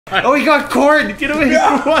Oh, he got corn! Get away!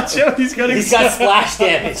 Watch out! He's got splash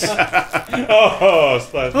damage. Oh,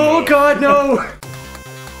 splash! Oh God, no!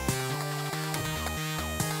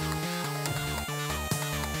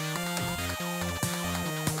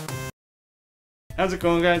 How's it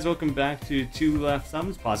going, guys? Welcome back to Two Left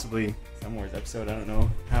Thumbs, possibly somewhere's episode. I don't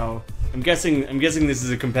know how. I'm guessing this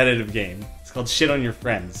is a competitive game. It's called Shit on Your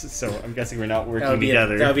Friends, so I'm guessing we're not working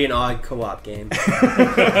together. That would be an odd co-op game.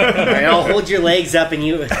 Alright, I'll hold your legs up and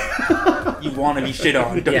you... You want to be shit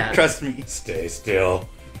on, don't trust me. Stay still.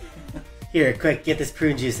 Here, quick, get this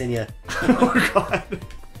prune juice in you. Oh God.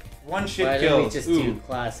 One shit Why kill. don't we just do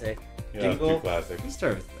classic? Yeah, Dingle. too classic. Let's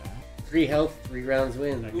start with that. 3 health, 3 rounds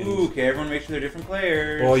win. Ooh, okay, everyone make sure they're different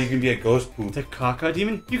players. Oh, you can be a ghost poop. The Caca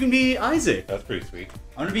Demon? You can be Isaac. That's pretty sweet.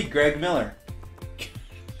 I'm gonna be Greg Miller.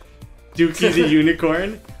 Dookie the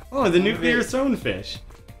Unicorn. Oh, the Nuclear Stonefish.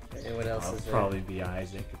 And what else I'll is there? probably be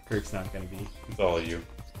Isaac. If Kirk's not gonna be. It's all you.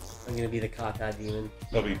 I'm gonna be the Caca Demon.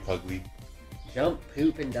 That'll be Pugly. Jump,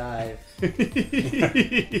 poop, and dive.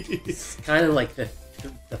 It's kind of like the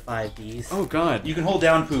 5 Ds. Oh God. You can hold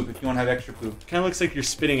down poop if you want to have extra poop. Kind of looks like you're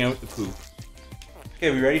spitting out the poop.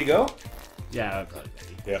 Okay, we ready to go? Yeah, I'm probably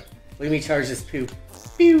ready. Yeah. Look at me charge this poop.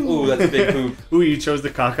 Ooh, that's a big poop. Ooh, you chose the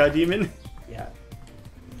Caca Demon? Yeah.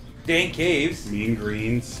 Dank caves. Mean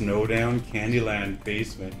Green, Snowdown, Candyland,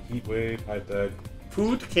 Basement, Heatwave, High Tide.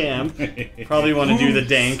 Food Camp. Probably want to do the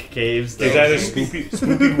dank caves. It's though. either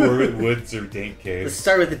Spoopy Woods or Dank Let's Caves.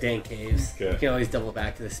 start with the dank caves. Okay. You can always double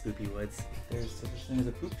back to the spoopy woods. There's such a thing as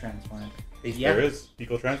a poop transplant. Yeah. There is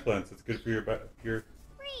fecal transplants. It's good for your butt.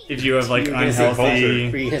 If you have like You were gonna say unhealthy.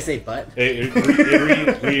 Were you gonna say butt? It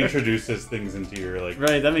reintroduces things into your like.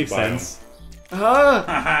 Right, that makes biome. sense. Ah!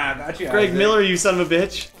 Haha, got you. Greg Isaac. Miller, you son of a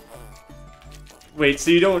bitch. Wait,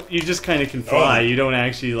 so you just kind of can fly. Oh. You don't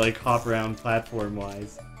actually like hop around platform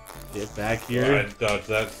wise. Get back here. I dodged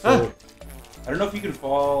that. So I don't know if you can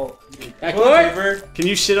fall. Backward? Whatever. Can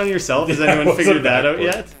you shit on yourself? Has Yeah, anyone what's figured a that out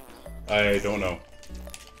backward? yet? I don't know.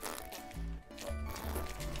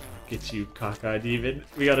 Get you, Caca Demon.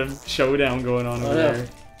 We got a showdown going on over no. there.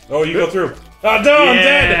 Oh, you go through. Oh no, I'm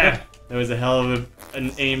dead. That was a hell of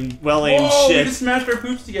an well-aimed Whoa, we shit. just smashed our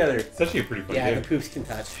poops together. It's actually a pretty fun Yeah, the game. poops can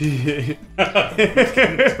touch.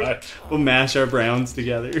 We'll mash our browns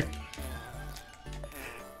together.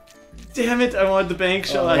 Damn it! I wanted the bank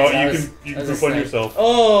shot. Oh, That you was- can you that can was poop a on snipe. yourself.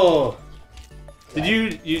 Oh! Did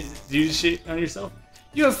you shit on yourself?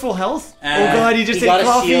 You have full health. Oh Uh, God, he just He ate got a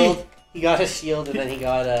coffee. shield. He got a shield and then he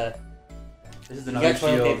got a. This is He another got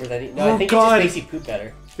toilet shield. paper. Then no, Oh, I think God. it just makes you poop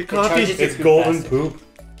better. The It coffee. charges your It's poop golden faster. poop.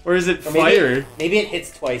 Or is it Or maybe fire? maybe it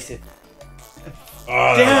hits twice. Oh,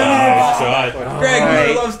 Damn that's it. a nice shot. Greg Alright.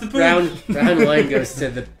 Miller loves the poop. Round 1 goes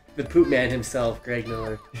to the poop man himself, Greg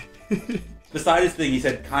Miller. Beside his thing, he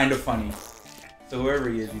said kind of funny. So whoever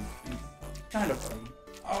he is, he's kind of funny.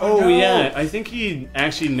 Oh no. yeah, I think he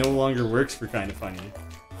actually no longer works for Kinda Funny.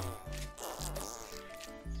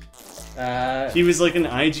 He was like an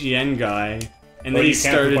IGN guy, and then Oh, he you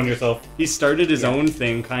can't poop on started. yourself. He started his own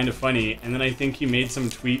thing, Kinda Funny, and then I think he made some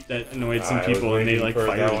tweet that annoyed some I was people, and they waiting like for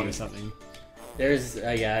fired that him one. or something. There's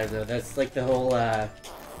yeah, I don't know. That's like the whole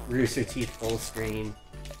Rooster Teeth full screen.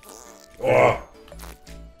 Oh. Yeah,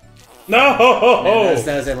 No!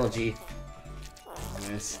 that was MLG. I'm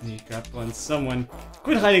gonna sneak up on someone.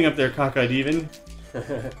 Quit hiding up there, Caca Demon.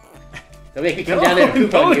 Don't make me come down there and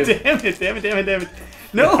poop no, on you. damn it.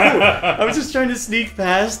 No! I was just trying to sneak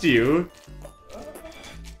past you.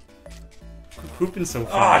 Quit pooping so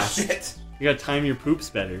Ah, fast. shit. You gotta time your poops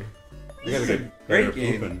better. You gotta get Great better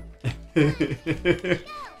game. pooping.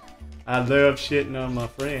 I love shitting on my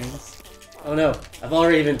friends. Oh no, I've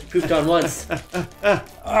already been pooped on once.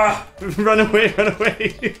 Ah, Run away!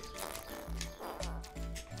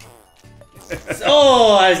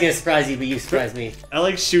 Oh, I was gonna surprise you, but you surprised me. I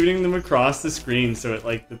like shooting them across the screen so it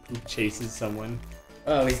like the poop chases someone.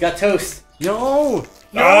 Oh, he's got toast. No! Oh,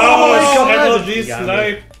 my God! MLG Got me.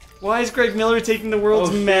 snipe. Why is Greg Miller taking the world's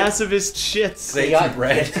Oh, shit. massivest shits? They He got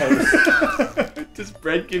bread. toast. Does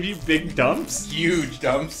bread give you big dumps? Huge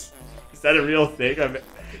dumps. Is that a real thing? I'm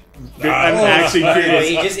Oh, actually nice.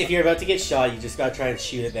 curious. If you're about to get shot, you just gotta try and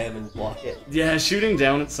shoot at them and block it. Yeah, shooting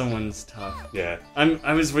down at someone's tough. Yeah.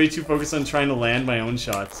 I was way too focused on trying to land my own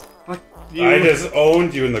shots. Fuck you. I just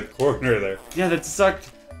owned you in the corner there. Yeah, that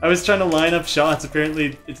sucked. I was trying to line up shots.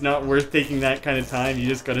 Apparently, it's not worth taking that kind of time. You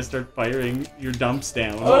just gotta start firing your dumps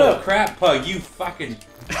down. Oh no, crap, Pug, you fucking.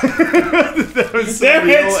 That was some Damn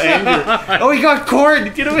real it! anger. Oh, he got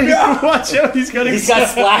corn! Get away! Watch out! He's got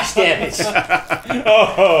splash damage.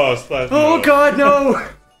 Oh, splash. Oh no. God, no!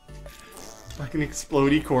 Fucking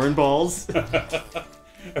explodey corn balls.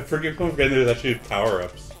 I forget there's actually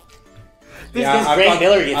power-ups. Because Greg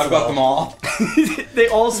Miller gets I've got them all. They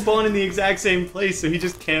all spawn in the exact same place, so he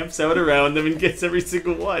just camps out around them and gets every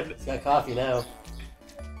single one. He's got coffee now.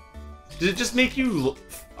 Did it just make you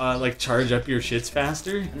like charge up your shits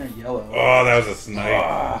faster? And they're yellow. Oh, that was a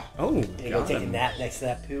snipe. Oh, Gonna go take a nap next to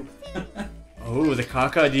that poop. Oh, the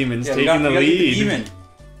Caca Demon's Yeah, taking the we gotta get lead. demon.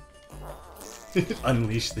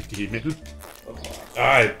 Unleash the demon.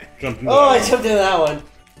 I jumped into Oh, I that jumped into that one.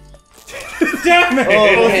 Damn it!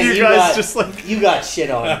 Oh, Both man, you you guys got- just like You got shit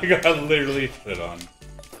on. I got literally shit on.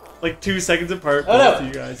 2 seconds apart. Oh, Both no.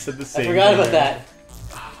 of you guys said the I same. forgot about thing. that.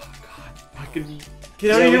 Oh god! Fucking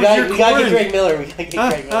get out Yeah, of here! we gotta with your get corn. Greg Miller. We gotta get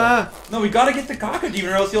Greg Miller. No, we gotta get the Caca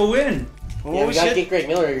demon or else you'll win. Oh Yeah, we gotta shit! get Greg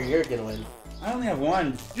Miller or you're gonna win. I only have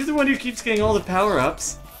one. You're the one who keeps getting all the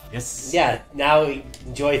power-ups. Yes. Yeah, now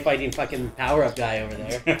enjoy fighting fucking power-up guy over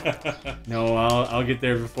there. No, I'll get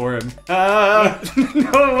there before him. No,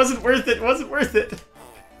 it wasn't worth it. It wasn't worth it. Did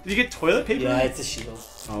you get toilet paper? Yeah, it's a shield.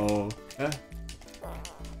 Oh.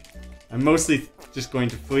 I'm mostly just going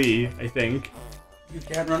to flee, I think. You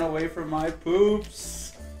can't run away from my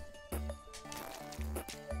poops.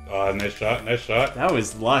 Oh, nice shot, nice shot. That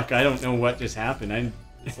was luck. I don't know what just happened.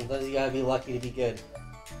 Sometimes you gotta be lucky to be good.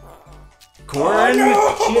 Corn? Shoot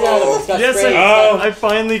at him. It's got Yes, spray. I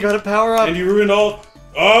finally got a power up. And you ruined all.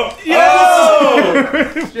 Oh!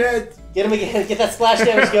 Yes! Shit. Get him again. Get that splash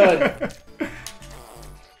damage going.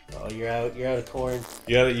 Oh, you're out. You're out of corn.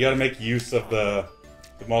 You gotta make use of the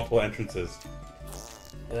multiple entrances.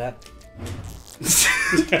 Yeah,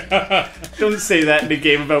 Don't say that in a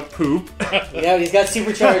game about poop. yeah, he's got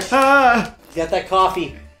supercharged. Ah! He's got that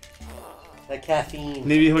coffee. That caffeine.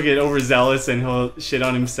 Maybe he'll get overzealous and he'll shit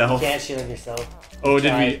on You himself. can't shit on yourself. Oh, did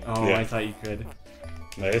Try. we? Oh, Yeah. I thought you could.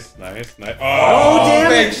 Nice, nice, nice. Oh, Oh, damn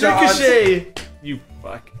big it! shots. Ricochet! You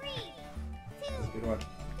fuck. That's a good one.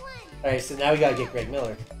 Alright, so now we gotta get Greg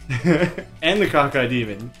Miller. And the Caca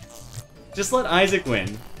Demon. Just let Isaac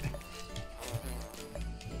win.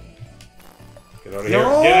 Get out of here!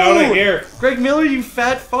 No! Get out of here! Greg Miller, you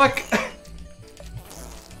fat fuck!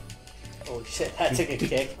 Holy shit, that took a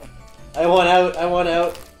kick. I want out. I want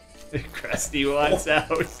out. Krusty wants out.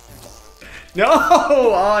 No!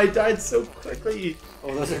 Oh, I died so quickly.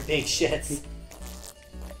 Oh, those are big shits.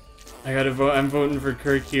 I gotta vote. I'm voting for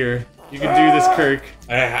Kirk here. You can do this, Kirk.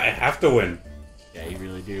 I have to win. Yeah, you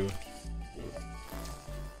really do.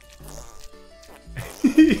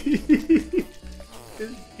 His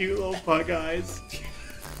cute little pug eyes.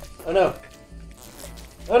 Oh no.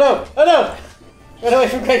 Oh no. Oh no. Run away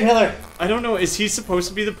from Greg Miller. I don't know. Is he supposed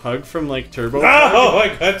to be the pug from like Turbo? Oh,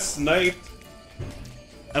 Pug? I got sniped.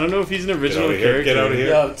 I don't know if he's an original Get out of here, character. get out of here.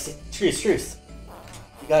 Yo, truce.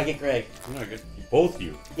 You gotta get Greg. I'm not good. Both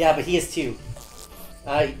you. Yeah, but he is too.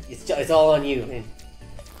 It's all on you. And,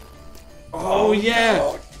 Oh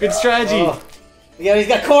yeah, good strategy. oh. Yeah, he's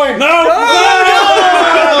got corn. No!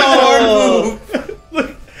 Oh!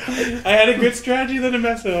 Look, I had a good strategy, then it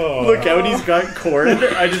messed up. look out, he's got corn.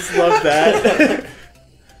 I just love that.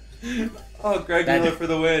 Oh, Greg That- Miller for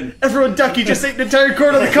the win. Everyone duck, he just ate an entire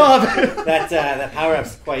corn on the cob. That power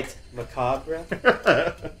up's quite macabre.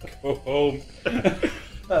 Go home. That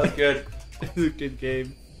was good. It was a good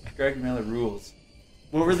game. Greg Miller rules.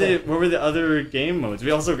 What were the other game modes?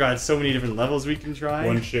 We also got so many different levels we can try.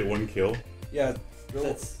 One shit, one kill. Yeah.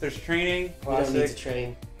 That's- There's training. We don't need to Classic.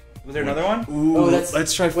 train. Was there another one? Ooh, Oh, that's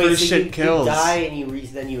let's try wait, first so shit you kills. die and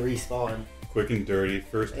then you respawn. Quick and dirty.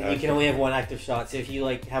 First And you can only have one active shot. So if you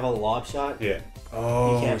like have a lob shot, Yeah.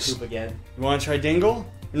 Oh, you can't poop again. you want to try Dingle?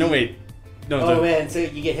 No, wait. No. Oh man, so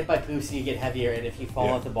you get hit by poops and you get heavier, and if you fall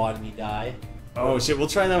Yeah. at the bottom, you die. Oh shit, we'll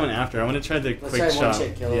try that one after. I want to try the Let's quick try shot. one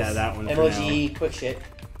shit kills. Yeah, that one. For MLG, now. quick shit.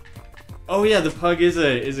 Oh yeah, the pug is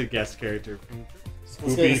a guest character from Let's go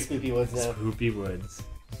to the spoopy ones now. Spoopy Woods.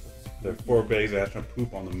 There are 4 bags that have to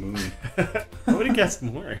poop on the moon. I would have guessed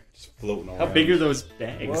more. Just floating around. How big are those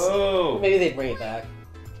bags? Whoa. Maybe they bring it back.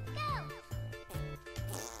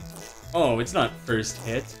 Oh, it's not first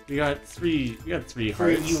hit. We got three For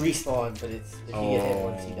hearts. you respawn, but it's if you get hit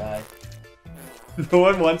once, you Oh. die. No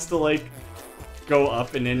one wants to like go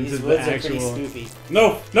up and into These the woods are pretty actual spoopy.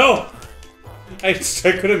 No! No! I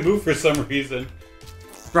couldn't move for some reason.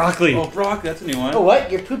 broccoli. Oh, Brock, that's a new one. Oh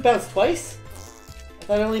what? Your poop bounced twice? I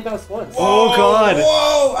thought it only bounced once. Oh, God.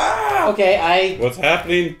 Whoa! Ah! Okay, What's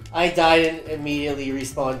happening? I died and immediately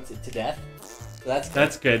respawned to death. So that's good.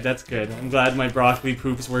 That's good. That's good. I'm glad my broccoli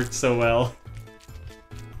poops worked so well.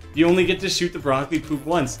 You only get to shoot the broccoli poop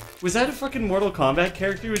once. Was that a fucking Mortal Kombat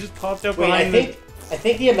character who just popped up Wait, behind I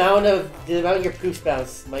think the amount your poops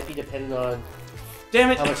bounce might be dependent on Damn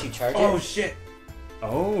it! how much you charge Oh, it. shit.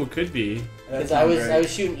 Oh, could be. Because That I sounds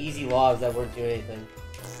was shooting easy lobs that weren't doing anything.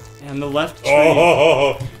 And the left tree.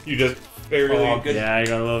 Oh, you just barely. Oh, good. Yeah, I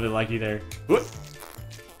got a little bit lucky there. Whoop.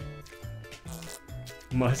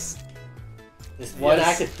 Must. This one Yes.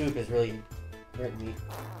 active poop is really hurting me.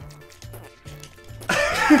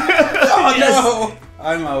 Oh no!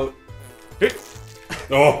 I'm out.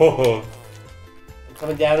 Oh. I'm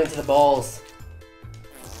coming down into the balls.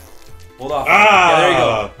 Hold off. Ah, Yeah, there you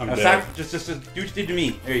go. I'm Now, dead. just do what you did to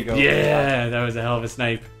me. There you go. Yeah, that was a hell of a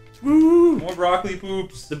snipe. Woo! More broccoli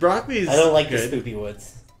poops. The broccoli is I don't like the good. spoopy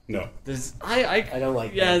woods. No. I don't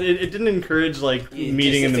like Yeah, them. it didn't encourage like Yeah,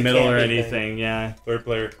 meeting just in the it's a middle or camping anything. Yeah. Third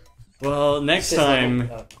player. Well, next It's just time,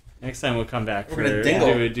 like, next time we'll come back We're for gonna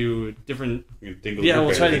dingle. do different. You can dingle Yeah, your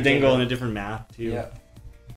we'll try to bear. dingle in a different map too. Yeah.